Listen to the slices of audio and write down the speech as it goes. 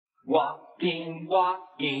Walking,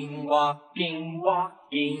 walking, walking,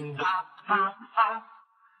 walking, hop, hop, hop,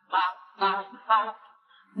 hop, hop, hop.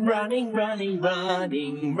 Running, running,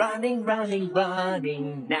 running, running, running,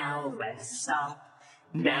 running. Now let's stop.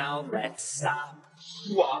 Now let's stop.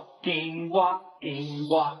 Walking, walking,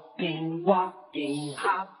 walking, walking,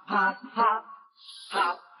 hop, hop, hop,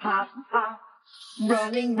 hop, hop, hop.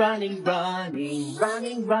 Running, running, running,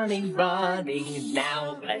 running, running, running.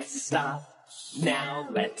 Now let's stop. Now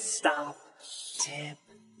let's stop. Tip,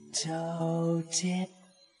 toe, tip,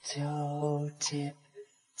 toe, tip,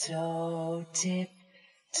 toe, tip,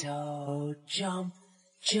 toe. Jump,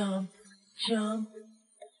 jump, jump,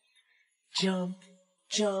 jump,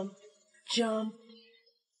 jump, jump.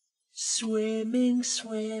 Swimming,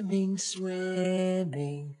 swimming,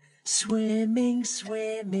 swimming, swimming,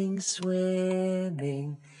 swimming,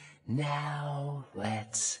 swimming. Now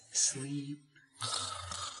let's sleep.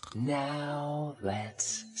 Now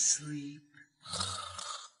let's sleep.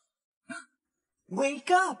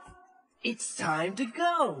 Wake up! It's time to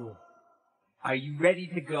go. Are you ready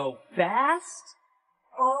to go fast?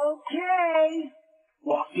 Okay.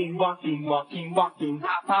 Walking, walking, walking, walking,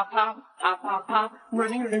 hop, hop, hop, hop, hop, hop.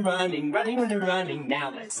 Running, running, running, running, running, running.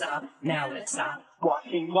 Now let's stop, now let's stop.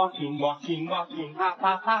 Walking, walking, walking, walking, hop,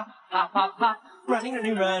 hop, hop, hop, hop, hop. Running,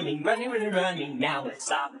 running, running, running, running, running. Now let's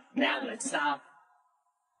stop, now let's stop.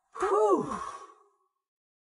 Whew.